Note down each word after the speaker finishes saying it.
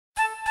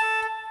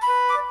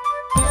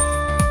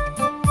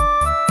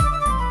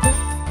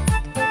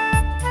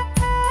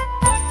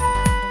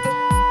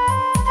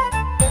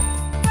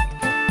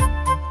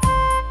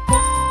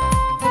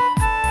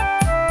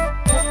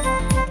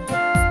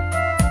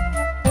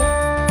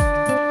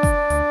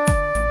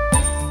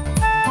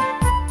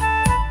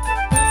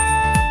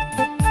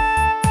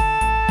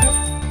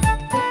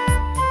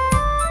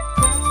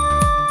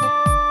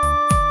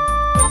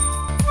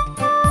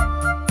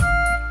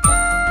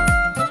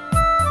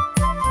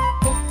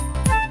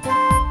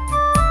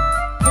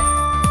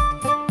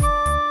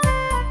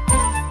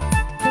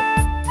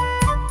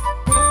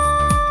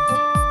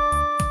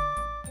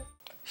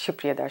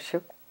সুপ্রিয়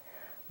দর্শক,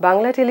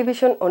 বাংলা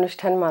টেলিভিশন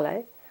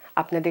অনুষ্ঠানমালায়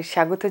আপনাদের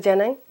স্বাগত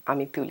জানাই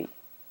আমি তুলি।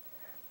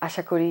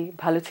 আশা করি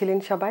ভালো ছিলেন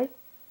সবাই।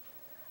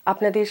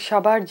 আপনাদের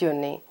সবার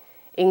জন্যে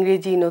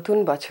ইংরেজি নতুন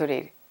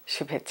বছরের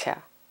শুভেচ্ছা।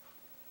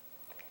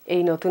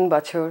 এই নতুন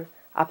বছর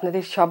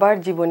আপনাদের সবার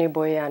জীবনে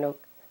বয়ে আনুক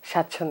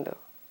স্বাচ্ছন্দ্য।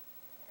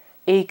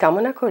 এই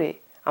কামনা করে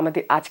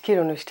আমাদের আজকের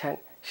অনুষ্ঠান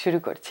শুরু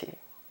করছি।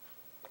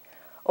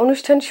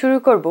 অনুষ্ঠান শুরু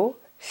করব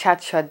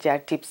সাজসজ্জার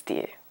টিপস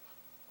দিয়ে।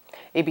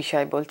 এ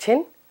বিষয়ে বলছেন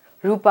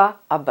রূপা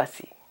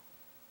আব্বাসী।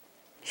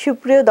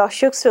 সুপ্রিয়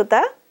দর্শক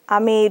শ্রোতা,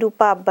 আমি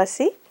রূপা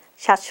আব্বাসী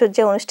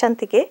সাজসজ্জা অনুষ্ঠান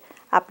থেকে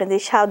আপনাদের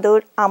সাদর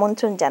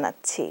আমন্ত্রণ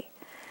জানাচ্ছি।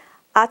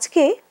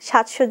 আজকে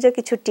সাজসজ্জা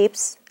কিছু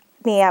টিপস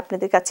নিয়ে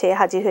আপনাদের কাছে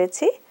হাজির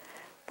হয়েছি।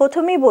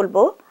 প্রথমেই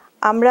বলবো,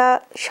 আমরা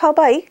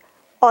সবাই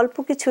অল্প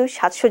কিছু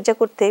সাজসজ্জা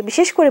করতে,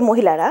 বিশেষ করে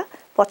মহিলারা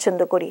পছন্দ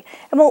করি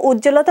এবং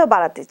উজ্জ্বলতা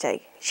বাড়াতে চাই।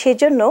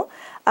 সেজন্য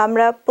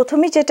আমরা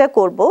প্রথমেই যেটা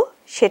করব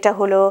সেটা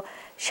হলো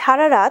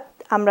সারা রাত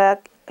আমরা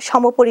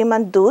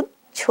সমপরিমাণ দুধ,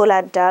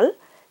 ছোলার ডাল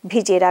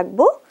ভিজিয়ে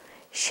রাখবো।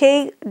 সেই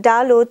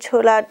ডাল ও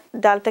ছোলার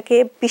ডালটাকে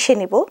পিষে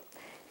নেব।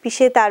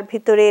 পিষে তার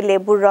ভিতরে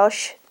লেবুর রস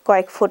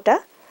কয়েক ফোঁটা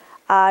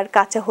আর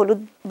কাঁচা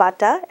হলুদ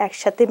বাটা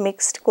একসাথে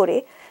মিক্সড করে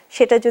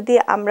সেটা যদি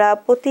আমরা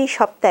প্রতি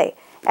সপ্তাহে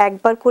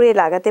একবার করে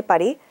লাগাতে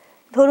পারি,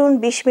 ধরুন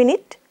 20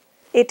 মিনিট,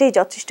 এটাই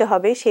যথেষ্ট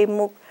হবে। সেই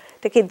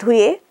মুখটাকে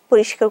ধুয়ে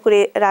পরিষ্কার করে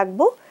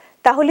রাখবো।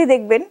 তাহলে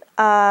দেখবেন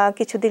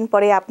কিছুদিন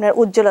পরে আপনার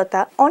উজ্জ্বলতা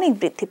অনেক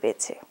বৃদ্ধি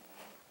পেয়েছে।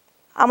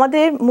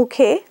 আমাদের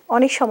মুখে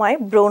অনেক সময়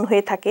ব্রণ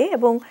হয়ে থাকে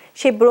এবং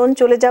সেই ব্রণ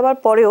চলে যাওয়ার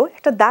পরেও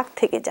একটা দাগ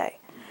থেকে যায়।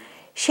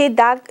 সেই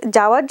দাগ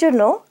যাওয়ার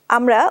জন্য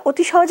আমরা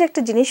অতি সহজে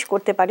একটা জিনিস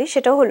করতে পারি,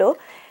 সেটা হলো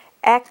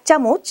 1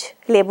 চামচ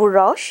লেবুর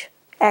রস,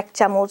 1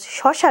 চামচ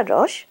শসার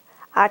রস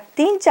আর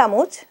 3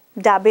 চামচ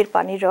ডাবের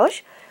পানির রস,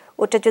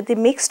 ওটা যদি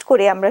মিক্সড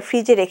করে আমরা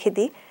ফ্রিজে রেখে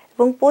দিই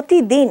এবং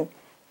প্রতিদিন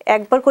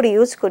একবার করে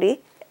ইউজ করি,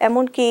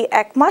 এমনকি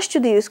 1 মাস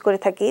যদি ইউজ করে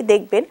থাকি,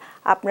 দেখবেন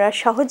আপনারা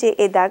সহজে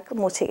এই দাগ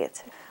মুছে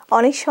গেছে।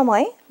 অনেক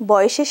সময়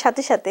বয়সের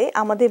সাথে সাথে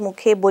আমাদের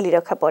মুখে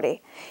বলিরেখা পড়ে।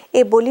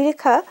 এই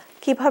বলিরেখা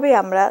কিভাবে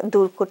আমরা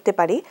দূর করতে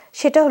পারি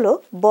সেটা হলো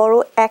বড়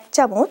 1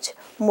 চামচ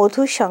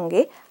মধুর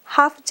সঙ্গে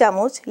 1/2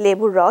 চামচ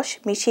লেবুর রস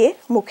মিশিয়ে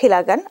মুখে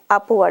লাগান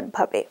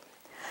আপওয়ার্ডভাবে,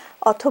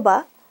 অথবা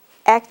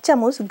 1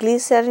 চামচ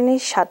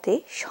গ্লিসারিনের সাথে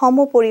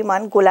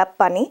সমপরিমাণ গোলাপ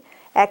পানি,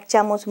 1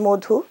 চামচ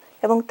মধু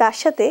এবং তার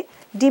সাথে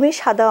ডিমের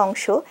সাদা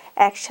অংশ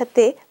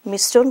একসাথে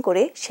মিশ্রণ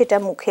করে সেটা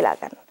মুখে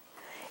লাগান।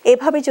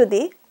 এভাবে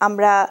যদি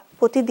আমরা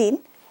প্রতিদিন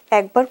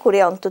একবার করে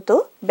অন্তত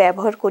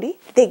ব্যবহার করি,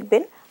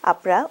 দেখবেন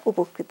আপনারা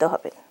উপকৃত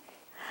হবেন।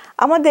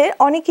 আমাদের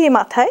অনেকেরই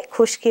মাথায়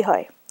খুশকি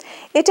হয়,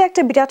 এটা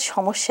একটা বিরাট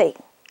সমস্যাই।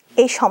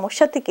 এই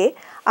সমস্যা থেকে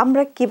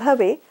আমরা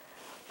কিভাবে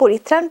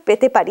পরিত্রাণ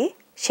পেতে পারি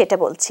সেটা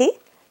বলছি।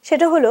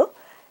 সেটা হলো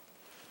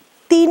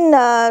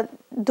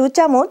 2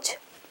 চামচ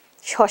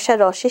শসার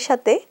রসের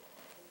সাথে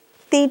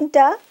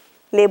 3টা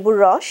লেবুর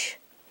রস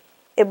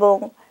এবং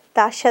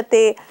তার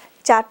সাথে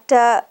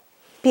 4টা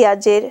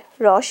পেঁয়াজের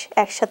রস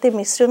একসাথে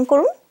মিশ্রণ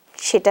করুন,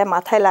 সেটা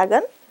মাথায়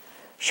লাগান।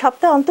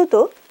 সপ্তাহে অন্তত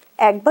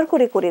একবার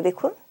করে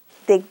দেখুন,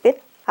 দেখবেন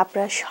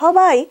আপনারা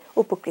সবাই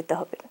উপকৃত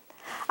হবেন।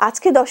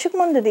 আজকে দর্শক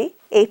মণ্ডলী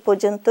এই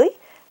পর্যন্তই।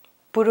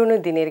 পুরনো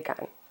দিনের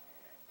গান,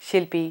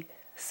 শিল্পী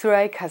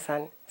সুরাইক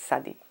হাসান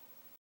সাদি।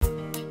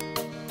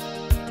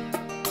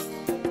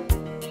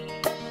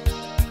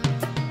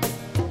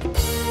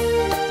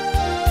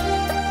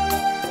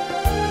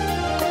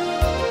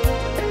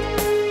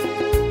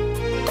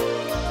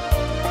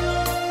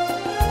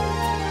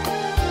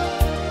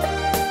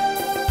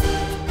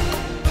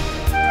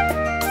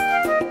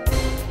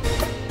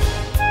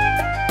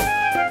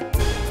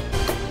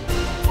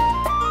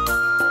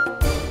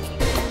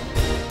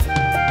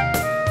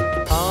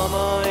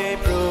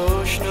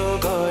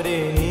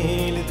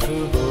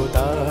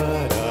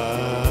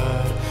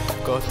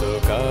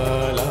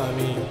 কতকাল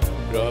আমি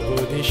রব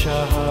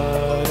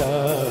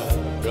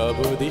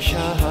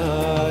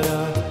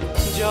দিশাহারা,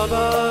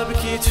 জবাব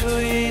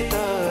কিছুই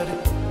তার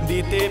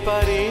দিতে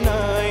পারি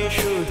নাই,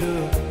 শুধু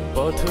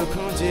পথ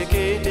খুঁজে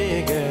কেটে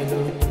গেল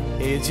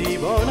এ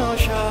জীবন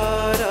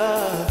সারা।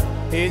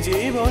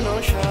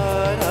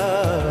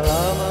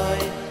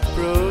 আমায়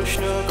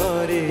প্রশ্ন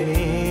করে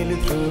নীল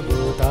ধ্রুব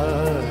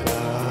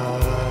তারা,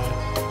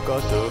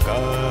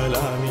 কতকাল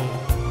আমি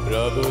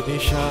রব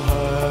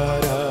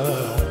দিশাহারা।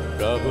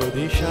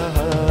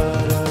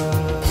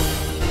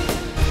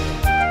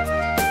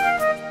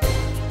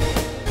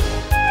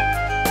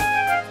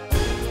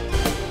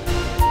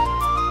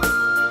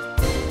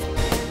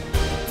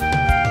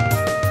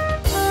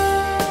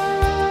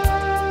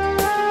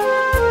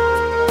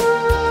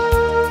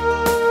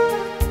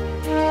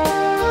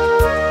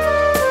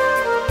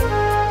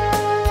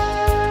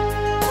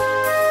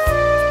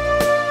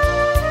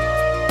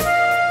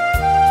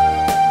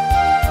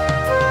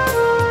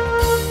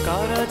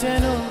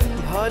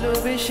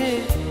 ভালোবেসে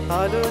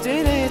আলো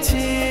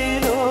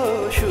জেনেছিল,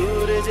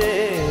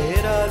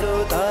 সূর্যের আলো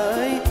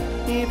তাই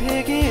নিভে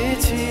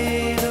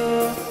গিয়েছিল।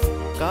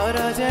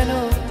 কারা যেন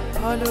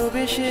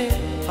ভালোবেসে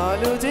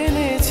আলো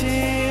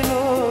জেনেছিল,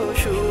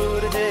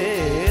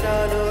 সূর্যের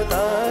আলো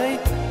তাই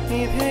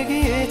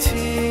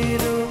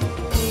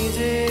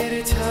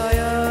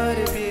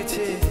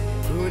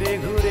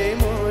ঘুরে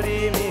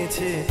মরি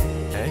মিছে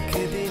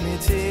একদিন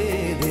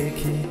চেয়ে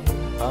দেখি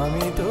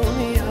আমি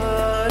তুমি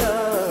হারা,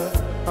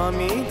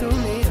 আমি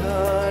তুমি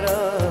হারা।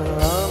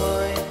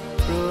 আমায়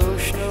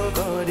প্রশ্ন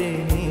করে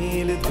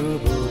নীল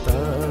ধ্রুব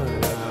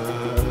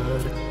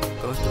তারার,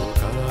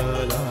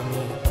 কতকাল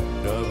আমি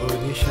রব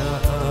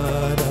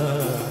দিশাহারা,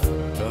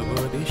 রব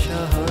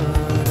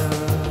দিশাহারা।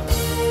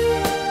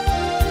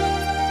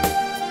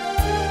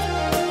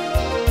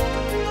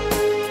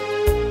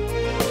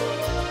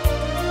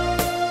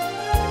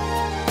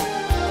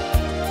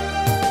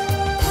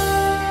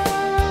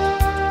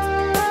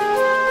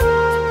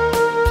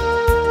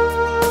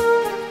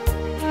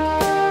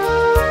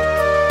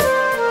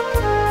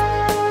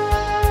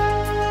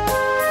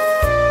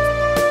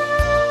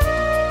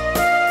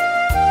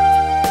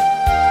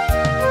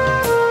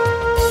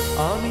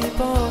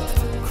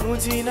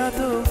 খুঁজি না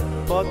তো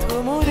পথ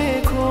মোরে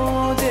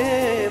খোঁজে,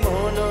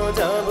 মন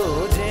যা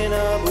বোঝে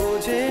না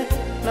বুঝে,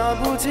 না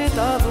বুঝে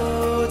তা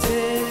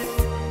বোঝে।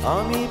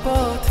 আমি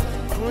পথ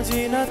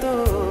খুঁজি না তো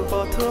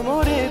পথ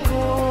মোরে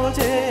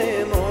খোঁজে,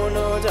 মন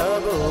যা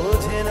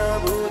বোঝে না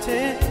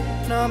বুঝে,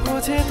 না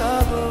বুঝে তা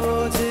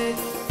বোঝে।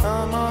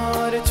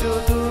 আমার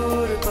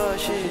চতুর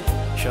পাশে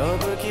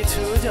সব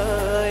কিছু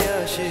যায়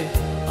আসে,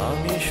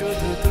 আমি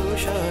শুধু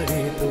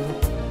তুষারিত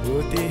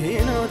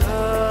গতিহীন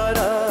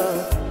ধারা,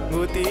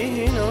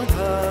 গতিহীন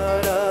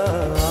ধারা।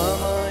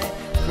 আমায়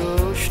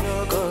প্রশ্ন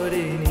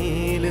করে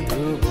নীল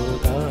ধ্রুব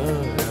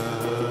তারা,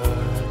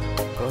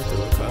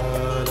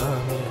 কতকাল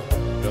আমি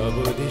রব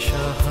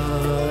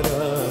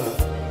দিশাহারা,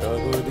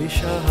 রব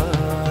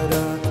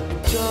দিশাহারা।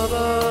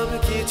 জবাব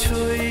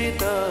কিছুই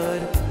তার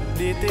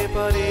দিতে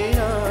পারি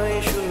নাই,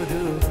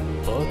 শুধু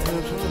পথ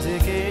খুঁজে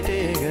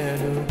কেটে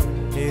গেল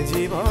এ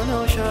জীবন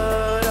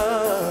সারা,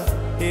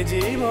 এ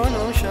জীবন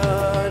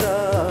সারা।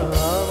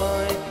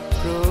 আমায়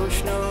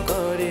প্রশ্ন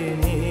করে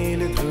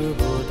নীল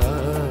ধ্রুব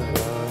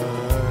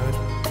তারার,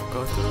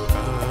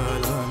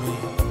 কতকাল আমি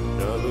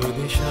রব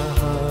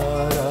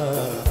দিশাহারা,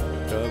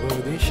 রব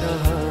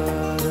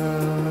দিশাহারা।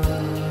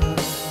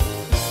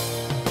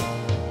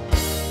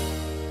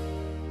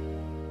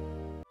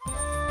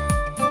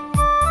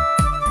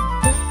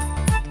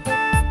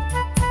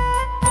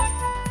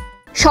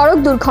 সড়ক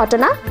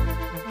দুর্ঘটনা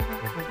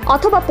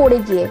অথবা পড়ে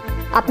গিয়ে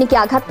আপনি কি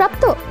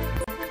আঘাতপ্রাপ্ত?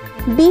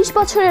 20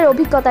 বছরের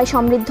অভিজ্ঞতায়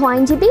সমৃদ্ধ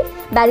আইনজীবী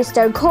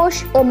ব্যারিস্টার ঘোষ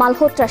ও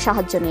মালহোত্রার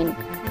সাহায্য নিন।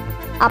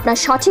 আপনার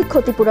সঠিক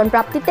ক্ষতিপূরণ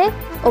প্রাপ্তিতে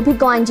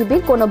অভিজ্ঞ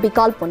আইনজীবীর কোনো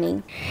বিকল্প নেই।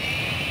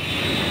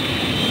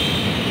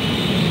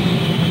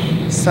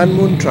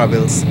 সানমুন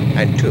ট্রাভেলস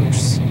অ্যান্ড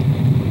ট্যুরস,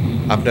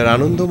 আপনার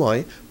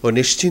আনন্দময় ও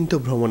নিশ্চিন্ত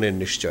ভ্রমণের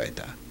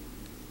নিশ্চয়তা।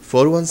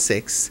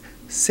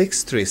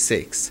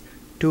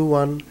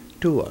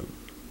 4166362121।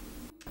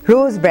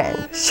 রোজ ব্র্যান্ড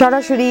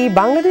সরাসরি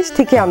বাংলাদেশ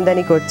থেকে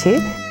আমদানি করছে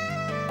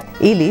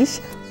ইলিশ,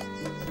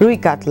 রুই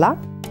কাতলা,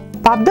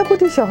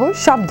 পাবদাপুটি সহ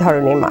সব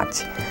ধরনের মাছ।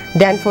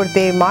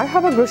 ড্যানফোর্তে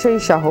মারহাবা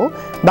গ্রোসারি সহ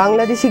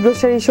বাংলাদেশি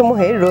গ্রোসারি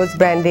সমূহের রোজ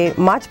ব্র্যান্ডের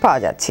মাছ পাওয়া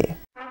যাচ্ছে।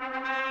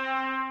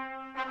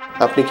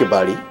 আপনি কি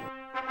বাড়ি,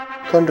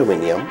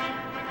 কন্ডোমিনিয়াম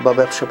বা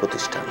ব্যবসা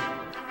প্রতিষ্ঠান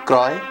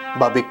ক্রয়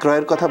বা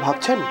বিক্রয়ের কথা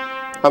ভাবছেন?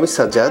 আমি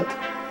সাজ্জাদ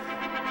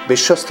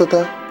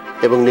বিশ্বস্ততা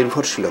এবং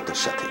নির্ভরশীলতার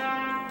সাথে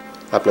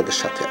আপনাদের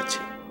সাথে আছি।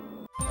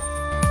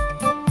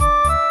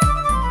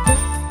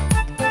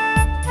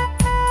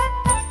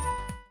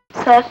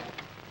 স্যার,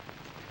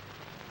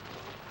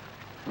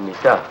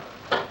 নিশা,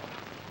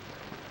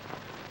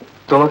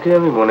 তোমাকে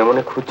আমি মনে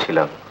মনে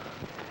খুঁজছিলাম।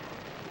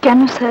 কেন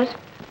স্যার?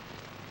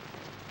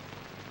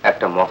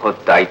 একটা মহৎ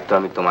দায়িত্ব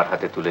আমি তোমার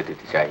হাতে তুলে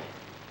দিতে চাই,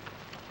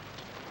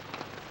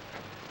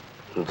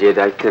 যে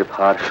দায়িত্বের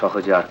ভার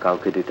সহজে আর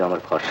কাউকে দিতে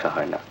আমার ভরসা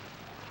হয় না।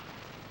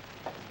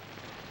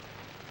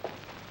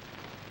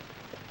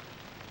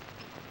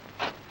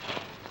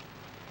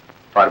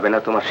 পারবে না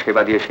তোমার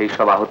সেবা দিয়ে সেই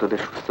সব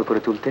আহতদের সুস্থ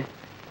করে তুলতে,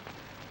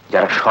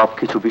 যারা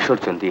সবকিছু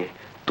বিসর্জন দিয়ে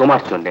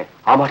তোমার জন্য,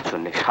 আমার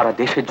জন্য, সারা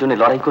দেশের জন্য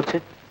লড়াই করছে?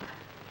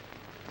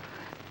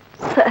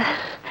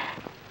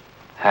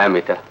 হ্যাঁ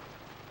মিতা,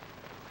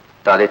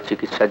 তাদের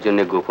চিকিৎসার জন্য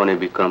গোপনে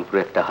বিক্রমপুরে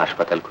একটা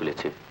হাসপাতাল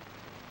খুলেছে।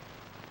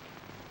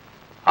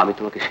 আমি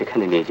তোমাকে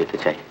সেখানে নিয়ে যেতে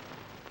চাই,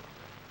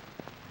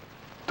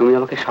 তুমি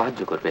আমাকে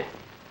সাহায্য করবে।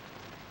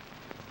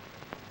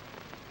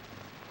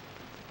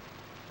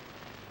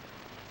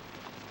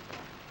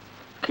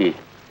 কি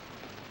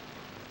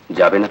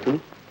যাবে না তুমি?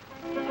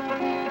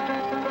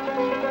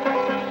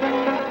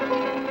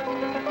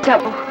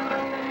 যাব।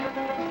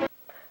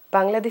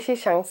 বাংলাদেশের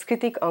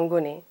সাংস্কৃতিক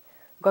অঙ্গনে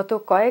গত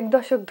কয়েক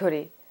দশক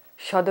ধরে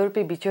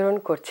সদর্পে বিচরণ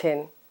করছেন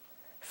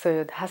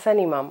সৈয়দ হাসান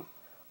ইমাম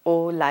ও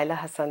লায়লা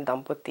হাসান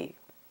দম্পতি।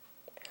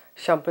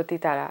 সম্প্রতি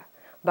তারা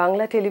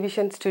বাংলা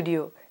টেলিভিশন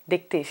স্টুডিও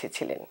দেখতে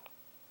এসেছিলেন।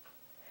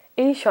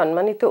 এই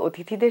সম্মানিত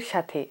অতিথিদের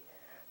সাথে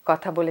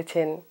কথা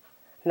বলেছেন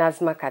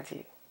নাজমা কাজী।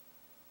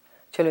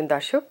 চলুন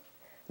দর্শক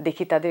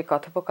দেখি তাদের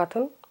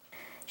কথোপকথন।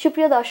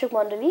 সুপ্রিয় দর্শক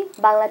মণ্ডলী,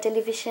 বাংলা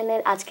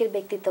টেলিভিশনের আজকের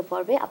ব্যক্তিত্ব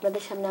পর্বে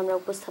আপনাদের সামনে আমরা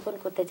উপস্থাপন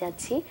করতে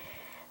যাচ্ছি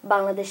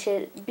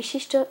বাংলাদেশের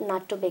বিশিষ্ট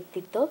নাট্য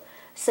ব্যক্তিত্ব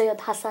সৈয়দ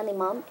হাসান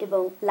ইমাম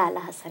এবং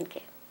লায়লা হাসানকে।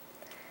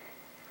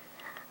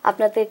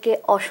 আপনাদেরকে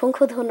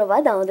অসংখ্য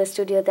ধন্যবাদ আমাদের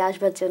স্টুডিওতে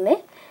আসবার জন্য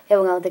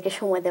এবং আমাদেরকে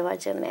সময় দেওয়ার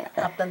জন্য।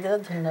 আপনাদেরও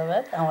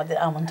ধন্যবাদ আমাদের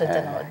আমন্ত্রণ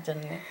জানাবার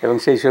জন্য, এবং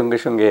সেই সঙ্গে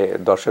সঙ্গে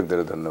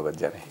দর্শকদেরও ধন্যবাদ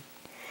জানাই।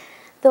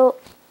 তো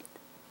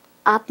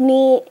আপনি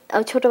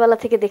ছোটবেলা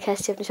থেকে দেখে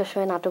আসছি আপনি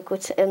সবসময় নাটক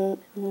করছেন,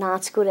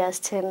 নাচ করে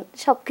আসছেন,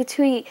 সব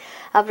কিছুই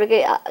আপনাকে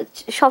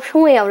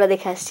সবসময় আমরা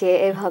দেখে আসছি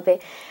এভাবে।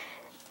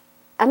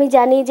 আমি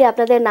জানি যে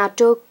আপনাদের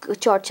নাটক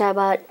চর্চা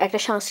বা একটা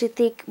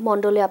সাংস্কৃতিক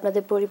মণ্ডলে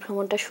আপনাদের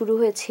পরিভ্রমণটা শুরু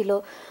হয়েছিল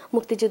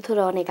মুক্তিযুদ্ধের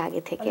অনেক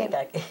আগে থেকে,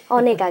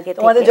 অনেক আগে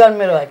থেকে,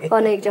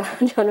 অনেক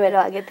জন্মেরও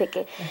আগে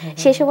থেকে।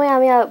 সেই সময়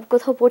আমি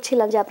কোথাও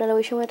পড়ছিলাম যে আপনারা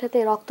ওই সময়টাতে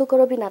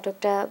রক্তকরবী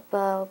নাটকটা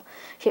বা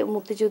সে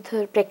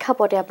মুক্তিযুদ্ধের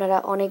প্রেক্ষাপটে আপনারা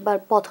অনেকবার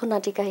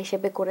পথনাটিকা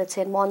হিসেবে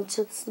করেছেন,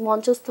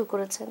 মঞ্চস্থ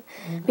করেছেন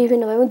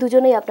বিভিন্নভাবে, এবং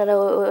দুজনেই আপনারা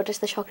ওটার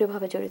সাথে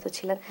সক্রিয়ভাবে জড়িত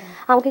ছিলেন।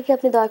 আমাকে কি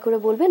আপনি দয়া করে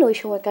বলবেন ওই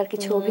সময়কার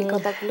কিছু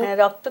অভিজ্ঞতাগুলো?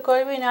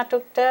 রক্তকরবী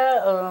নাটক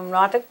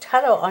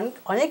ছাড়াও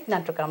অনেক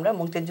নাটক আমরা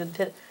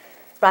মুক্তিযুদ্ধের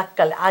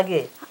প্রাককালে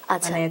আগে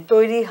মানে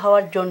তৈরি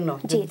হওয়ার জন্য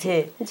যুদ্ধে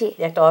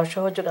একটা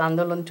অসহযোগ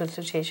আন্দোলন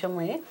চলছিল সেই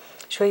সময়ে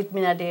শহীদ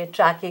মিনারে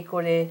ট্রাকে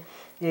করে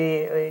যে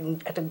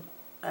একটা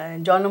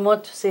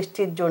জনমত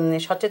সৃষ্টির জন্য,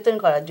 সচেতন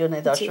করার জন্য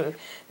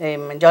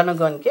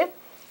জনগণকে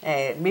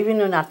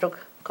বিভিন্ন নাটক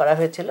করা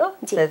হয়েছিল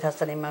সৈয়দ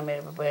হাসান ইমামের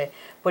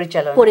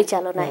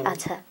পরিচালনায়।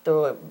 আচ্ছা, তো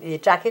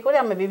ট্রাকে করে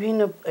আমরা বিভিন্ন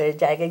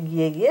জায়গায়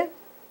গিয়ে গিয়ে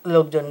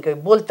লোকজনকে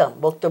বলতাম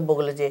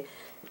বক্তব্যগুলো যে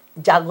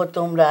জাগো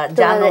তোমরা,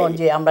 জানো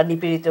যে আমরা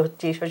নিপীড়িত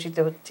হচ্ছি, শোষিত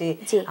হচ্ছি,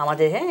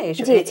 আমাদের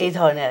এই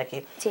ধরনের আর কি।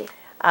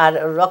 আর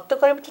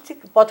রক্তকরবী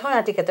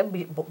পথনাটিকাটা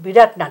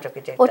বিরাট নাটক,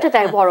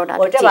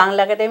 ওটা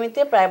বাংলা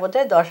একাডেমিতে প্রায়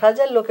বোধহয়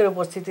 10,000 লোকের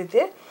উপস্থিতিতে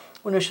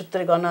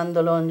 69 গণ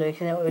আন্দোলন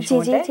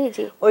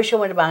ওই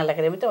সময়টা বাংলা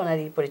একাডেমিতে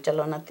ওনারই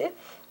পরিচালনাতে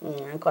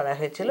করা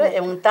হয়েছিল।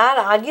 এবং তার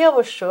আগে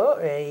অবশ্য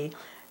এই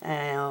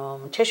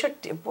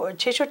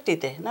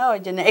 66-তে না, ওই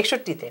জন্য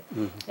 61-তে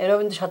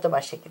রবীন্দ্র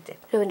শতবার্ষিকীতে,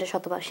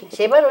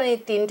 সেবার উনি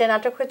 3টে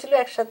নাটক হয়েছিল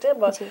একসাথে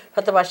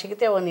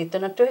শতবার্ষিকীতে, এবং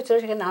নৃত্যনাট্য হয়েছিল,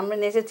 সেখানে আমরা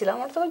নেচেছিলাম।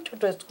 আমরা তখন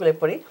ছোট স্কুলে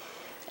পড়ি।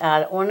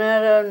 আর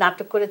ওনার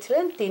নাটক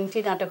করেছিলেন 3টি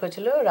নাটক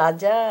হয়েছিল,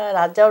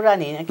 রাজা ও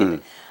রানী নাকি,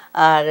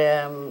 আর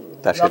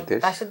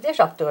কাশের দেশ,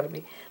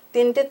 রক্তকরবী।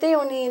 3টেতেই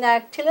উনি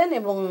নায়ক ছিলেন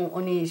এবং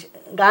উনি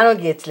গানও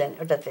গিয়েছিলেন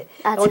ওটাতে।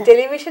 এবং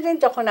টেলিভিশনে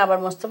যখন আবার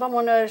মোস্তফা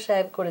মনোয়ার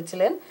সাহেব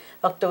করেছিলেন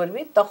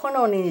রক্তকরবী, তখনও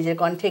উনি নিজের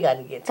কণ্ঠে গান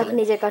গিয়েছিলেন।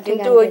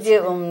 কিন্তু ওই যে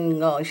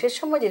শেষ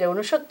সময় যেটা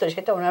 69,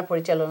 সেটা ওনার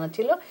পরিচালনা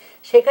ছিল।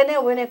 সেখানে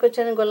অভিনয়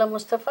করেছিলেন গোলাম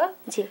মুস্তাফা,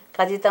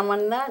 কাজী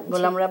তামান্না,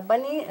 গোলাম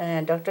রাব্বানি,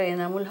 ডক্টর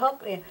এনামুল হক,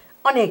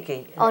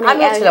 অনেকেই।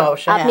 আমিও ছিলাম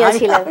অবশ্য,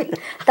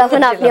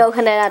 তখন আপনি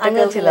ওখানে আমি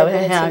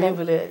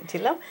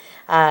বলেছিলাম।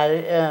 আর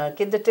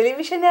কিন্তু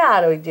টেলিভিশনে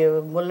আর ওই যে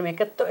বললাম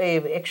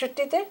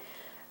 61-তে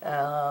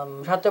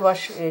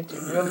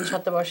রবীন্দ্র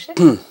শতবর্ষে,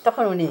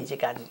 তখন উনি যে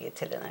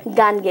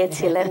গান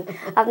গিয়েছিলেন।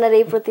 আপনার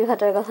এই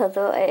প্রতিভাটার কথা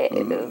তো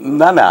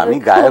না আমি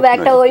গায়ক নই,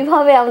 একটা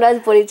ওইভাবে আমরা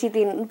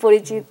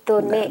পরিচিত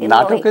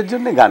নাটকের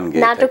জন্য গান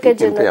গেয়ে, নাটকের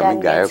জন্য আমি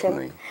গায়ক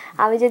নই।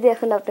 আমি যদি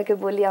এখন আপনাকে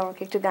বলি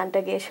আমাকে একটু গানটা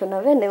গেয়ে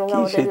শোনাবেন, এবং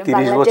আমাদের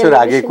 30 বছর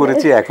আগে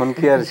করেছি, এখন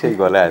কি আর সেই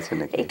গলা আছে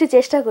নাকি? একটু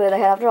চেষ্টা করে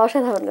দেখেন, আপনার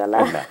অসাধারণ গলা,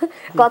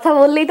 কথা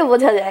বললেই তো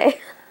বোঝা যায়।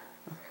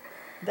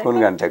 কোন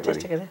গানটা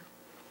করি?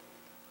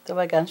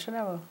 তোমার গান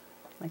শোনাবো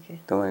নাকি?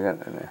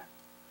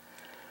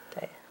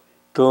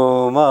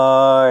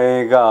 তোমায়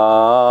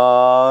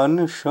গান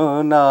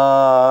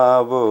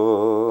শোনাবো,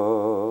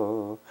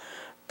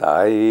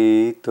 তাই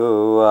তো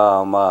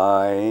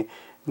আমায়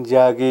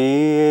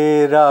জাগিয়ে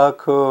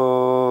রাখো,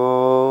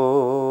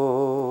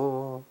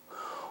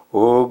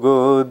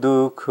 ওগো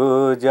দুঃখ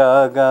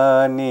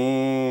জাগানি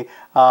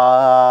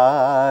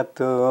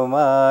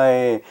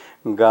তোমায়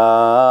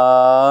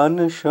গান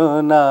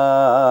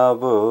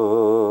শোনাবো,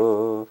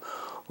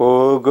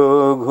 ওগো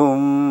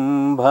ঘুম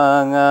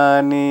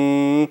ভাঙানি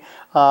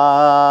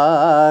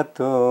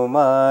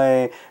তোমায়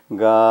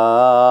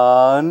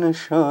গান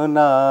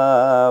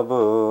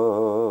শোনাবো,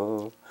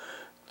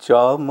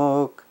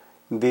 চমক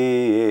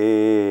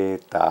দিয়ে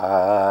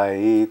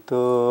তাই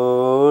তো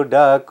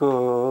ডাকো,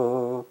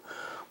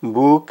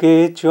 বুকে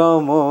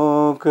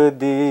চমক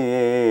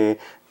দিয়ে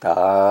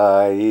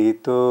তাই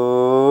তো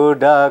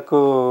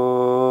ডাকো,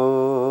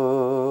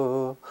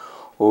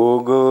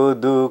 ওগো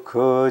দুঃখ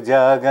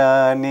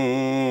জাগানি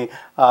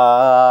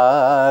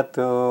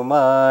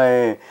তোমায়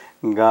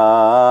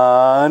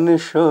গান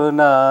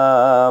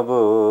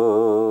শোনাবো,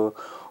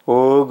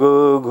 ওগো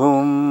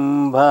ঘুম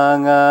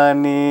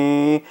ভাঙানি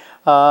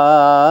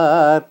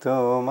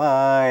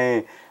তোমায়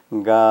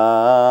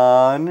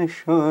গান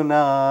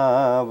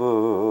শোনাবো।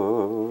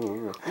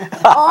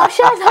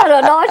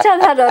 অসাধারণ,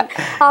 অসাধারণ।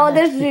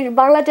 আমাদের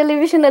বাংলা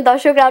টেলিভিশনের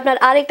দর্শকরা আপনার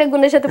আরেকটা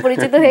গুণের সাথে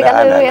পরিচিত হয়ে গেল,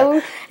 এবং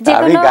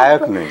যেকোনো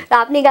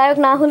আপনি গায়ক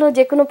না হলেও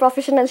যে কোনো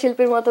প্রফেশনাল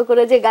শিল্পীর মতো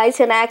করে যে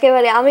গাইছেন,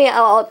 একেবারে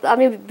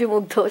আমি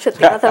বিমুগ্ধ,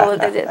 সত্যি কথা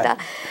বলতে। যেটা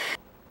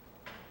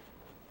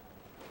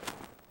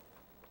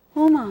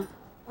ও মা,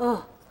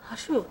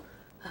 হাসু,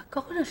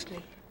 কখন আসলে?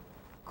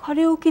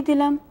 ঘরে উকি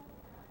দিলাম,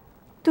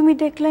 তুমি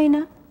দেখলাই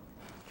না।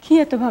 কি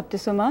এত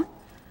ভাবতেছো মা?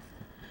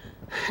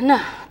 না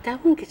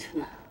তেমন কিছু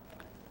না।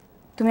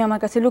 তুমি আমার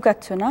কাছে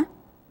লুকাচ্ছ না?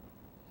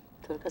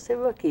 তো তোর কাছে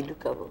বা কি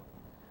লুকাবো।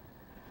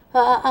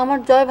 আমার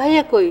জয়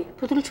ভাইয়া কই?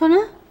 পুতুল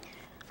শোনা?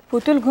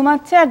 পুতুল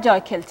ঘুমাচ্ছে আর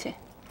জয় খেলছে।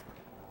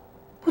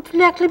 পুতুল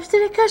এক লিপস্টিক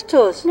রেখে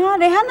আসছোস? না,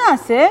 রেহানা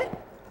আছে।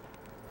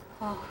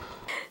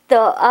 তো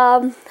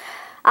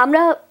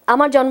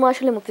আমার জন্ম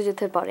আসলে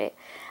মুক্তিযুদ্ধের পরে।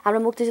 আমরা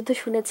মুক্তিযুদ্ধ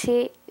শুনেছি,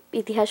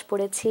 ইতিহাস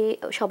পড়েছি,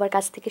 সবার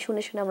কাছ থেকে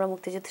শুনে শুনে আমরা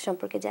মুক্তিযুদ্ধ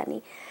সম্পর্কে জানি।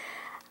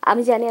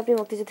 আমি জানি আপনি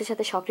মুক্তিযুদ্ধের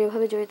সাথে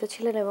সক্রিয়ভাবে জড়িত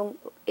ছিলেন এবং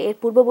এর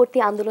পূর্ববর্তী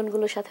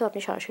আন্দোলনগুলোর সাথেও আপনি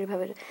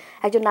সরাসরিভাবে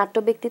একজন নাট্য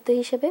ব্যক্তিত্ব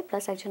হিসেবে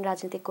প্লাস একজন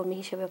রাজনৈতিক কর্মী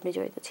হিসেবে আপনি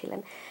জড়িত ছিলেন।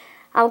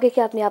 আমাকে কি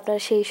আপনি আপনার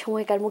সেই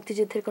সময়কার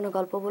মুক্তিযুদ্ধের কোনো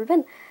গল্প বলবেন,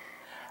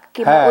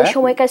 কিংবা ওই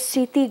সময়কার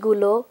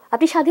স্মৃতিগুলো?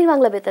 আপনি স্বাধীন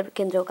বাংলা বেতার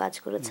কেন্দ্রেও কাজ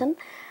করেছেন,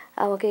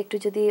 আমাকে একটু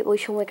যদি ওই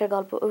সময়কার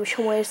গল্প, ওই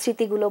সময়ের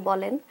স্মৃতিগুলো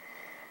বলেন।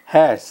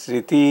 হ্যাঁ,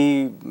 স্মৃতি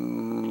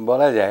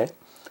বলা যায়।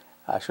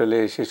 আসলে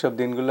সেসব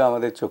দিনগুলো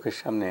আমাদের চোখের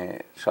সামনে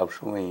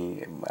সবসময়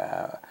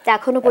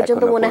এখনো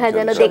পর্যন্ত মনে হয়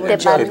যেন দেখতে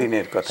পান,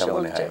 সেদিনের কথা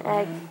মনে হয়।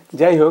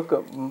 যাই হোক,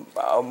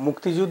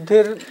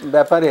 মুক্তিযুদ্ধের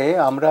ব্যাপারে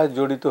আমরা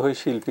জড়িত হই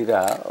শিল্পীরা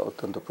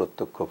অত্যন্ত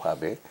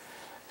প্রত্যক্ষভাবে।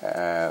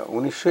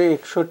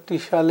 1961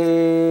 সালে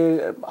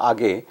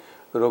আগে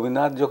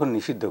রবীন্দ্রনাথ যখন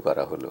নিষিদ্ধ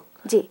করা হলো,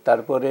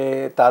 তারপরে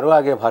তারও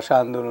আগে ভাষা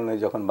আন্দোলনে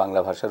যখন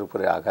বাংলা ভাষার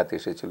উপরে আঘাত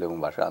এসেছিল এবং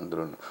ভাষা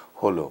আন্দোলন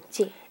হলো,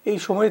 এই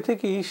সময়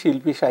থেকেই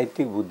শিল্পী,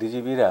 সাহিত্যিক,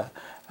 বুদ্ধিজীবীরা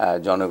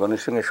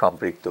জনগণের সঙ্গে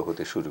সম্পৃক্ত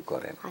হতে শুরু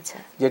করেন,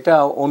 যেটা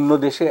অন্য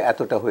দেশে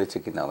এতটা হয়েছে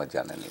কিনা আমার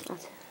জানা নেই।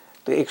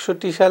 তো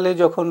 61 সালে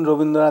যখন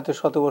রবীন্দ্রনাথের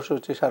শতবর্ষ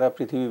হচ্ছে সারা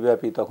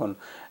পৃথিবীব্যাপী, তখন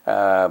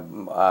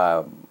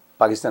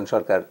পাকিস্তান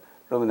সরকার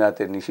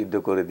রবীন্দ্রনাথের নিষিদ্ধ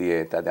করে দিয়ে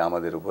তাদের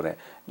আমাদের উপরে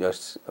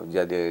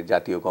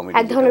জাতীয় কমিটি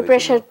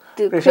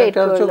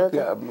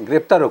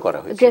গ্রেপ্তারও করা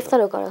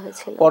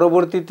হয়েছিল।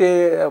 পরবর্তীতে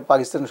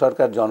পাকিস্তান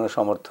সরকার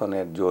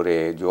জনসমর্থনের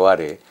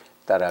জোয়ারে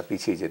তারা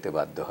পিছিয়ে যেতে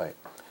বাধ্য হয়।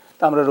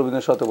 তা আমরা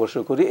রবীন্দ্র শতবর্ষ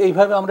করি,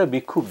 এইভাবে আমরা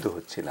বিক্ষুব্ধ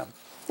হচ্ছিলাম,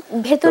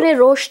 ভেতরে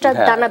রোষটা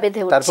দানা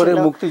বেঁধে উঠছিল। তারপরে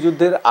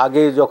মুক্তিযুদ্ধের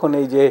আগে যখন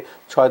এই যে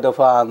 6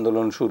 দফা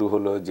আন্দোলন শুরু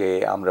হলো, যে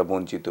আমরা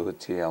বঞ্চিত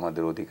হচ্ছি,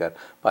 আমাদের অধিকার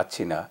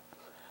পাচ্ছি না,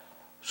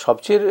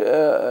 সবচেয়ে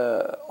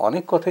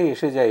অনেক কথাই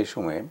এসে যায় এই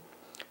সময়ে।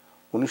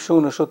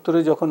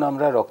 1969 যখন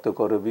আমরা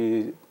রক্তকরবী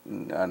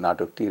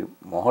নাটকটির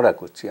মহড়া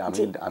করছি,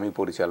 আমি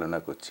পরিচালনা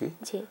করছি,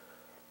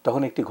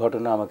 তখন একটি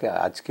ঘটনা আমাকে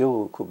আজকেও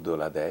খুব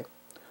দোলা দেয়।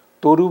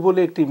 তরু বলে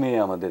একটি মেয়ে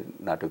আমাদের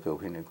নাটকে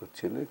অভিনয়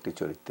করছিল একটি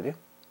চরিত্রে।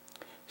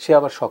 সে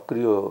আবার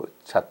সক্রিয়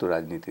ছাত্র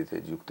রাজনীতিতে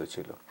যুক্ত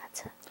ছিল।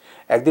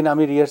 একদিন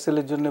আমি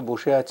রিহার্সেলের জন্য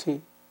বসে আছি,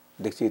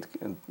 দেখছি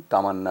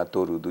তামান্না,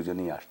 তরু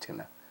দুজনেই আসছে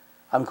না।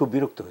 আমি খুব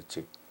বিরক্ত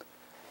হচ্ছি।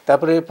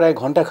 তারপরে প্রায়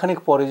ঘন্টাখানেক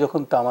পরে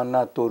যখন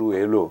তামান্না, তরু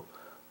এলো,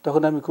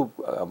 তখন আমি খুব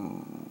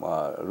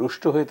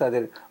রুষ্ট হয়ে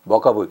তাদের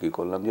বকাবকি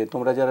করলাম যে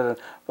তোমরা যারা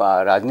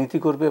রাজনীতি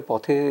করবে,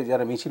 পথে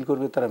যারা মিছিল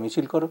করবে তারা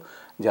মিছিল করো,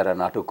 যারা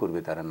নাটক করবে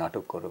তারা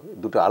নাটক করো,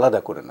 দুটো আলাদা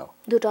করে নাও।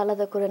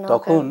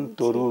 তখন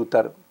তরু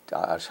তার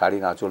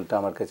শাড়ির আঁচলটা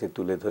আমার কাছে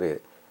তুলে ধরে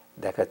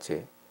দেখাচ্ছে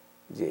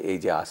যে এই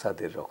যে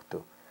আসাদের রক্ত,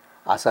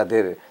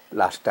 আসাদের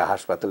লাশটা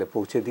হাসপাতালে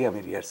পৌঁছে দিয়ে আমি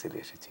রিহার্সেলে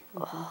এসেছি।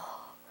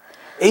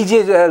 এই যে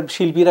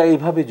শিল্পীরা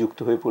এইভাবে যুক্ত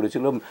হয়ে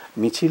পড়েছিল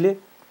মিছিলে,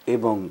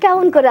 এবং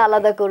কেমন করে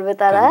আলাদা করবে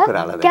তারা,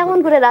 কেমন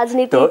করে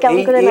রাজনীতি, কেমন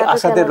করে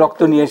আসাদের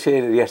রক্ত নিয়ে সে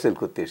রিহার্সেল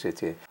করতে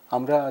এসেছে।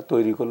 আমরা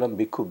তৈরি করলাম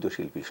বিক্ষুব্ধ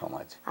শিল্পী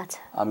সমাজ।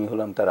 আমি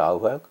হলাম তার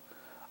আহ্বায়ক,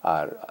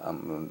 আর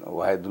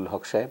ওয়াহিদুল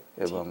হক সাহেব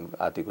এবং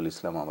আতিকুল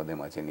ইসলাম আমাদের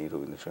মাঝে নিয়ে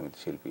রবীন্দ্রসঙ্গীত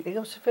শিল্পী।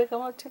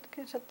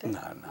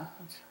 না না,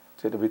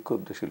 সেটা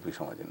বিক্ষুব্ধ শিল্পী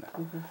সমাজে না।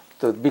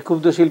 তো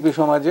বিক্ষুব্ধ শিল্পী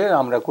সমাজে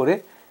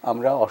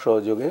আমরা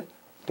অসহযোগে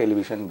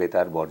টেলিভিশন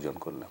বেতার বর্জন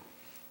করলাম।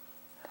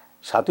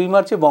 7ই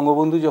মার্চে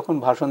বঙ্গবন্ধু যখন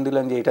ভাষণ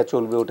দিলেন যে এটা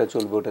চলবে, ওটা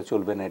চলবে, ওটা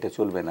চলবে না, এটা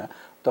চলবে না,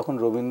 তখন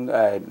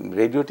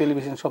রেডিও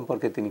টেলিভিশন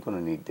সম্পর্কে তিনি কোনো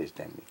নির্দেশ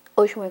দেননি।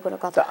 ওই সময় কোনো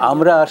কথা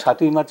আমরা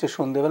 7ই মার্চের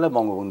সন্ধ্যেবেলা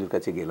বঙ্গবন্ধুর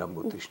কাছে গেলাম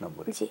 32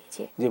 নম্বরে,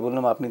 যে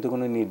বললাম আপনি তো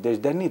কোনো নির্দেশ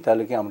দেননি,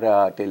 তাহলে কি আমরা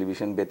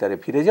টেলিভিশন বেতারে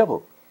ফিরে যাব?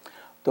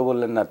 তো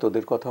বললেন না,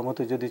 তোদের কথা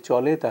মতো যদি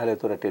চলে তাহলে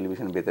তোরা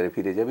টেলিভিশন বেতারে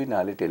ফিরে যাবি,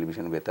 নাহলে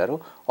টেলিভিশন বেতারও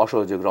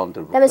অসহযোগের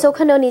অন্তর্ভুক্ত।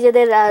 ওখানেও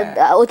নিজেদের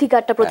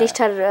অধিকারটা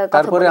প্রতিষ্ঠার কথা।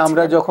 তারপরে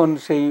আমরা যখন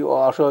সেই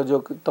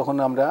অসহযোগ, তখন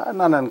আমরা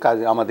নানান কাজ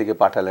আমাদেরকে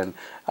পাঠালেন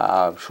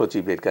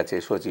সচিবের কাছে,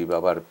 সচিব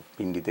আবার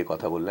পিন্ডিতে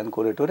কথা বললেন,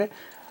 করে টোরে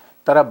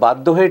তারা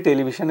বাধ্য হয়ে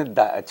টেলিভিশনের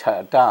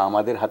টা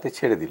আমাদের হাতে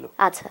ছেড়ে দিল।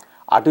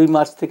 8ই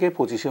মার্চ থেকে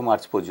 25শে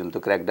মার্চ পর্যন্ত,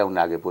 ক্র্যাকডাউন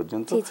আগে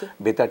পর্যন্ত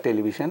বেতার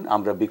টেলিভিশন,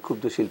 আমরা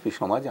বিক্ষুব্ধ শিল্পী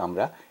সমাজ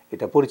আমরা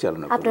এটা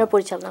পরিচালনা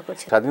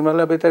করছি। স্বাধীন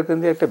বাংলা বেতার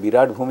কেন্দ্রে একটা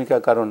বিরাট ভূমিকা,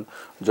 কারণ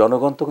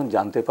জনগণ তখন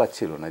জানতে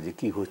পারছিল না যে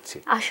কি হচ্ছে,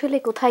 আসলে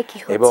কোথায় কি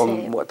হচ্ছে, এবং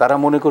তারা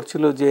মনে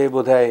করছিল যে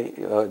বোধহয়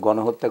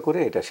গণহত্যা করে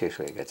এটা শেষ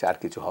হয়ে গেছে, আর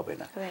কিছু হবে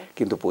না।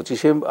 কিন্তু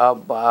 25শে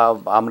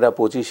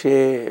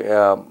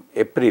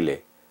এপ্রিলে,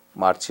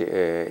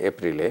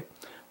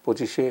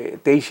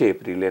 23শে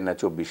এপ্রিলে না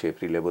 24শে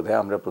এপ্রিলে বোধহয়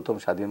আমরা প্রথম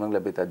স্বাধীন বাংলা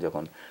বেতার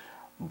যখন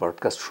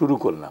ব্রডকাস্ট শুরু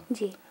করলাম,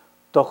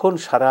 তখন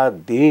সারা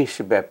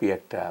দেশব্যাপী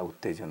একটা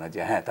উত্তেজনা যে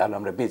হ্যাঁ তাহলে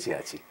আমরা বেঁচে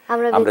আছি,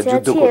 আমরা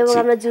যুদ্ধ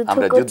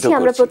করছি,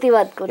 আমরা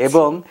প্রতিবাদ করছি।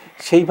 এবং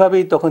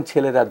সেইভাবেই তখন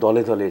ছেলেরা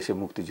দলে দলে এসে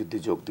মুক্তিযুদ্ধে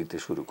যোগ দিতে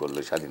শুরু করলো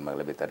স্বাধীন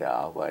বাংলা বেতারের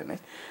আহ্বানে,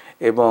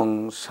 এবং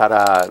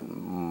সারা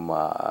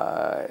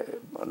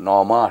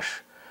 9 মাস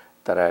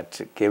তারা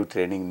কেউ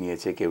ট্রেনিং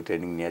নিয়েছে, কেউ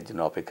ট্রেনিং নেওয়ার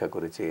জন্য অপেক্ষা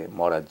করেছে,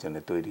 মরার জন্য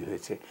তৈরি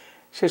হয়েছে।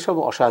 সেসব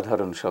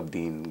অসাধারণ সব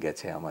দিন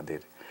গেছে আমাদের।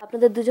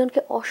 আপনাদের দুজনকে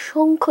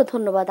অসংখ্য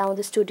ধন্যবাদ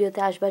আমাদের স্টুডিওতে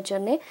আসবার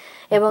জন্য,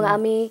 এবং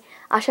আমি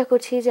আশা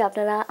করছি যে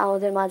আপনারা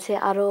আমাদের মাঝে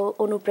আরও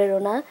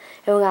অনুপ্রেরণা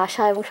এবং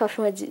আশা এবং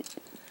সবসময়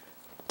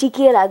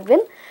টিকিয়ে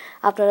রাখবেন।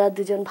 আপনারা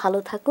দুজন ভালো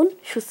থাকুন,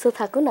 সুস্থ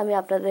থাকুন, আমি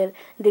আপনাদের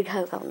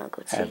দীর্ঘায়ু কামনা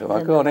করছি।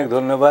 তোমাকে অনেক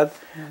ধন্যবাদ।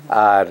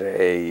 আর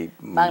এই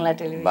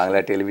বাংলা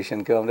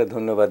টেলিভিশনকেও আমরা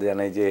ধন্যবাদ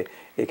জানাই যে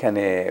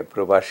এখানে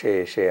প্রবাসে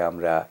এসে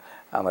আমরা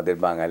আমাদের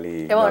বাঙালি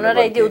এবং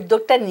ওনারা এই যে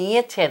উদ্যোগটা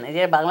নিয়েছেন,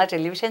 যে বাংলা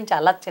টেলিভিশন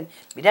চালাচ্ছেন,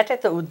 বিরাট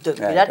একটা উদ্যোগ,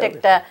 বিরাট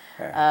একটা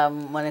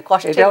মানে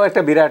কষ্ট, এটাও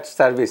একটা বিরাট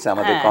সার্ভিস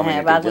আমাদের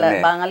কমিউনিটির জন্য,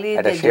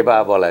 একটা সেবা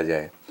বলা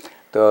যায়।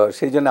 তো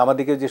সেই জন্য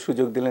আমাদেরকে যে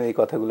সুযোগ দিলেন এই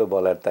কথাগুলো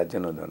বলার, তার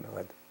জন্য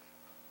ধন্যবাদ।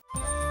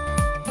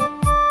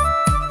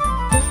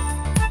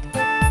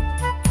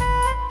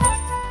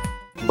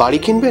 বাড়ি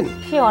কিনবেন?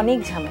 সে অনেক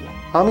ঝামেলা।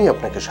 আমি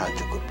আপনাকে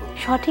সাহায্য করব।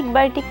 সঠিক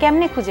বাড়িটি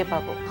কেমনে খুঁজে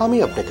পাবো? আমি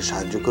আপনাকে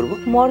সাহায্য করব।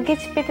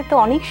 মর্গেজ পেতে তো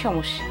অনেক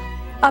সমস্যা।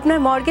 আপনার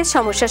মর্গেজ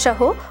সমস্যা সহ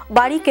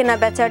বাড়ি কেনা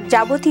বেচার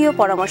যাবতীয়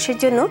পরামর্শের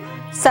জন্য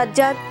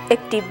সাজ্জাদ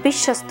একটি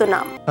বিশ্বস্ত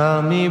নাম।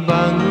 আমি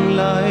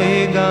বাংলায়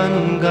গান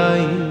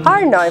গাই।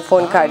 আর নয়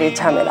ফোন কার্ডের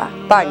ঝামেলা,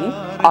 বাড়ি,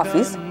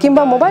 অফিস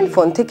কিংবা মোবাইল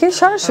ফোন থেকে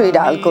সরাসরি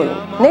ডায়াল করুন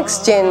next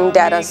gen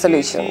data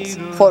solutions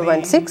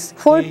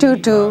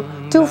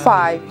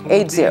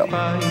 416-422-2580।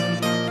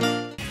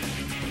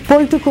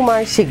 Paltu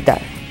Kumar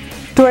Sikdar,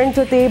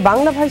 টরন্টোতে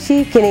বাংলাভাষী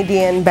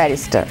কেনেডিয়ান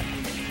ব্যারিস্টার।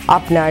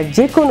 আপনার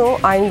যে কোনো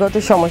আইনগত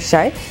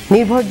সমস্যায়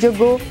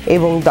নির্ভরযোগ্য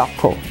এবং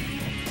দক্ষ।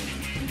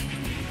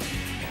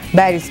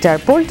 ব্যারিস্টার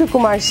পল্টু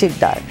কুমার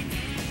শিকদার।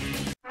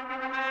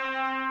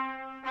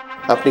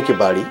 আপনি কি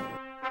বাড়ি,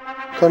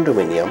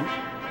 কন্ডোমিনিয়াম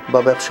বা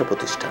ব্যবসা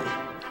প্রতিষ্ঠান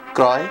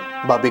ক্রয়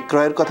বা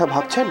বিক্রয়ের কথা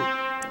ভাবছেন?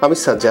 আমি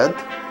সাজ্জাদ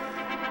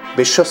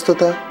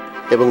বিশ্বস্ততা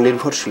এবং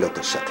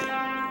নির্ভরশীলতার সাথে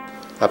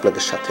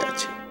আপনাদের সাথে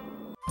আছি।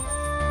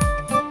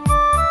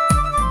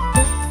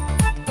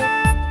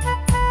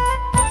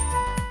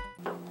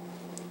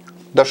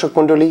 দর্শক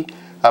মণ্ডলী,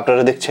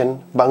 আপনারা দেখছেন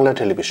বাংলা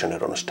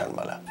টেলিভিশনের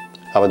অনুষ্ঠানমালা।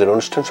 আমাদের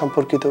অনুষ্ঠান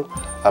সম্পর্কিত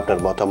আপনার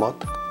মতামত,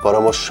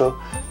 পরামর্শ,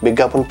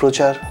 বিজ্ঞাপন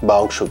প্রচার বা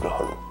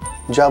অংশগ্রহণ,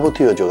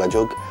 যাবতীয়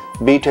যোগাযোগ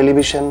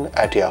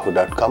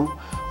btelevision@yahoo.com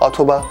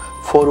অথবা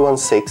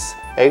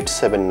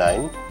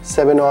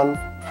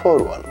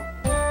 4168797141।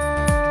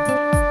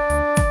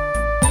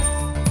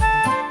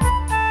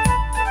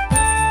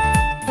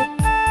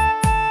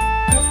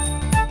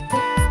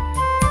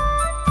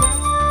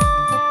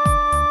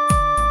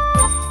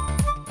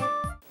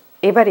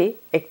 এবারে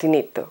একটি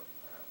নৃত্য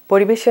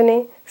পরিবেশনে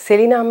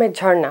সেলিনা আহমেদ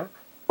ঝর্ণা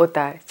ও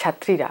তার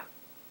ছাত্রীরা।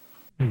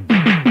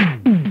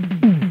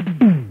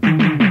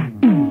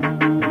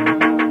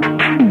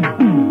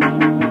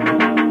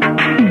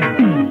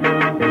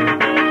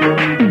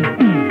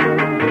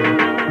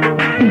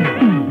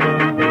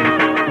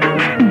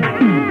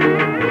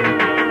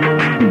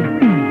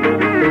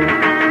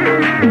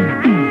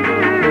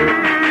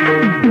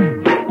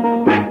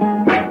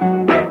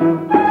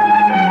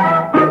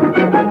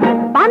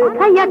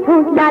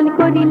 লাল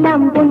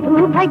করিলাম বন্ধু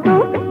ভাইগো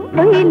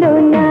হইল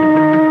না,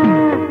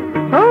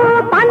 ও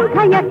পান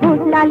খাইয়া ঠোঁট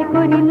লাল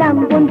করিলাম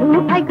বন্ধু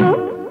ভাইগো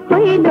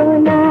হইল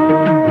না,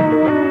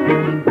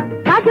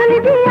 কাজল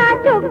দিয়া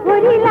চোখ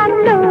ভরিলাম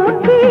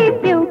লক্ষ্মী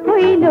কেউ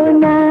হইল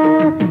না,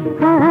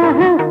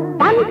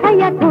 পান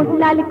খাইয়া ঠোঁট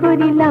লাল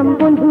করিলাম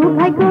বন্ধু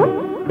ভাইগো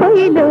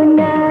হইল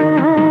না।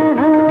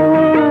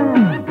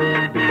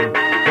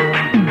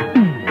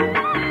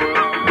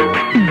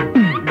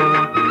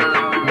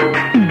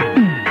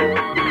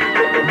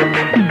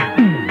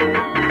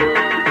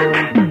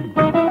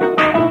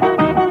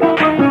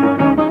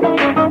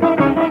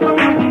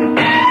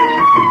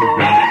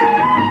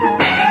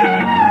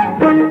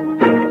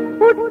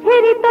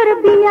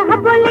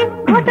 বলে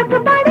ঘটক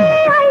বাড়ি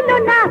আইল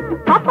না,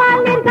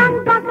 কপালের গান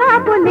পাকা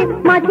বলে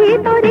মাঝি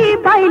তোরে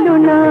পাইল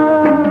না,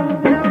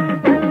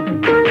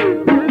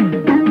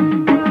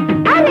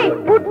 আরে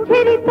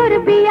উঠছেরি তোর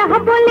বিয়া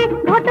বলে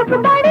ঘটক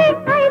বাড়ি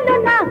আইল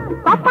না,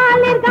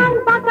 কপালের গান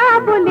পাকা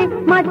বলে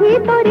মাঝি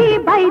তোরে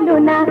পাইল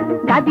না,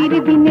 দাদির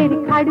দিনের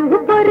খাড়ু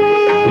করে,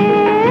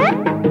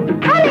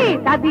 আরে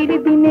দাদির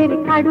দিনের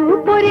খাড়ু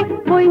করে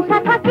পয়সা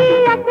থাকি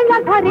একলা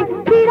ঘরে,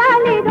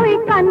 বিড়ালের ওই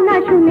কান্না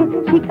শুনে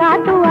শিকা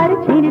তো আর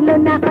ছিড়ল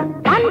না,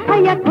 পান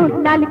খাইয়া ঠোঁট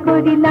লাল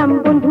করিলাম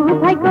বন্ধু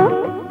ভাইগো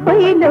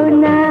হইল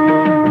না,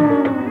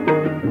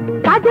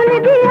 কাজল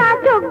দিয়া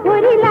চোখ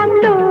ভরিলাম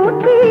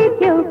লক্ষ্মী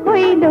কেউ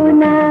হইল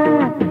না,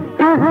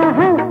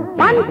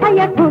 পান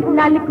খাইয়া ঠোঁট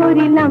লাল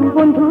করিলাম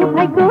বন্ধু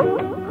ভাইগো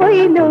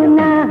হইল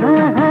না।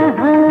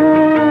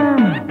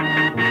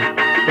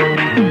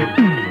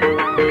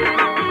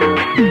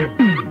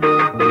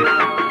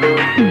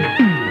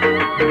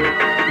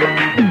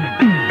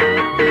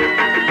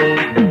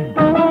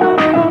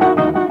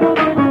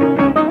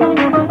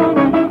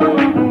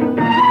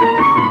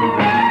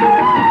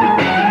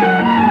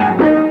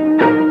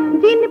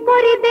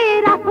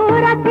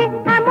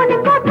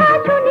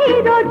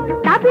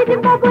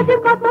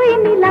 কতই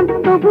নিলাম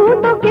তবু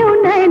তো কেউ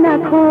নেয় না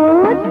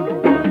খোঁজ,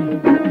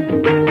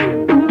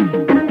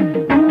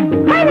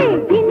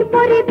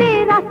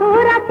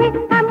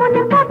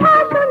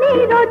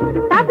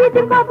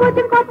 কাগজ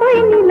কতই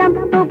নিলাম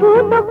তবু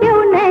তো কেউ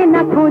নেয়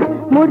না খোঁজ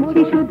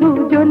মরছি শুধু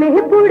জ্বলে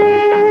পুড়ে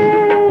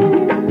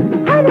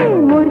আরে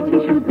মরছি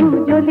শুধু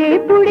জ্বলে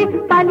পুড়ে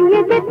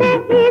পালিয়ে যেতে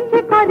ইচ্ছে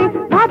করে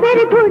ভাবের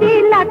ঘুড়ি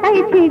লাটাই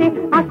ছিঁড়ে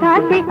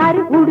আকাশে আর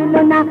উড়ল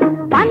না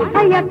পান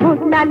খাইয়া ঠোঁট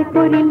লাল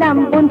করিলাম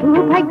বন্ধু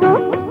ভাগ্য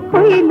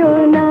হইল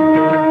না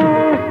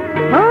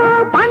ও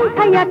পান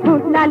খাইয়া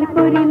ঠোঁট লাল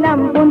করিলাম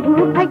বন্ধু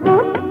ভাগ্য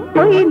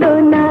হইল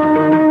না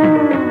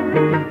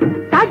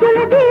কাজল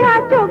দিয়া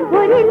চোখ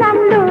ভরিলাম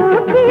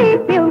লোকে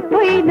কেউ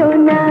হইল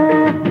না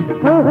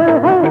হো হো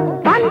হো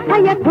পান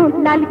খাইয়া ঠোঁট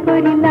লাল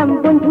করিলাম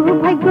বন্ধু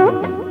ভাগ্য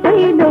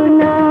হইল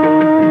না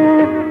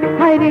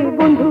আরে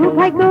বন্ধু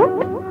ভাগ্য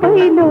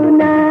হইল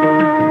না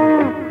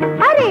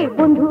আরে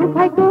বন্ধু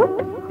ভাগ্য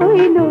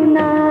হইল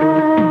না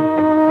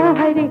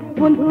আরে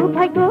বন্ধু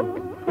ভাগ্য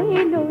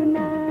হইল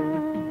না।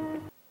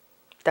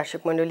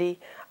 দর্শক মণ্ডলী,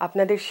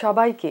 আপনাদের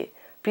সবাইকে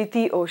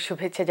প্রীতি ও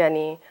শুভেচ্ছা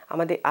জানিয়ে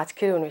আমাদের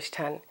আজকের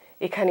অনুষ্ঠান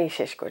এখানেই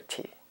শেষ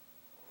করছি।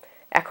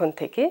 এখন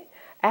থেকে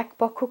এক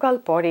পক্ষকাল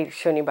পরের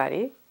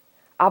শনিবারে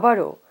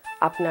আবারও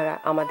আপনারা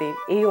আমাদের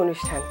এই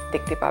অনুষ্ঠান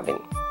দেখতে পাবেন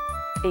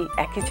এই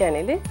একই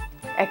চ্যানেলে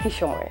একই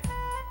সময়ে।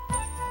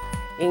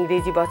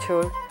 ইংরেজি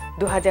বছর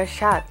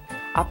 2007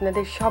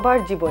 আপনাদের সবার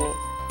জীবনে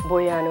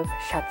বয়ে আনুক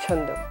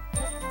স্বাচ্ছন্দ্য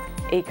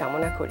এই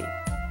কামনা করি।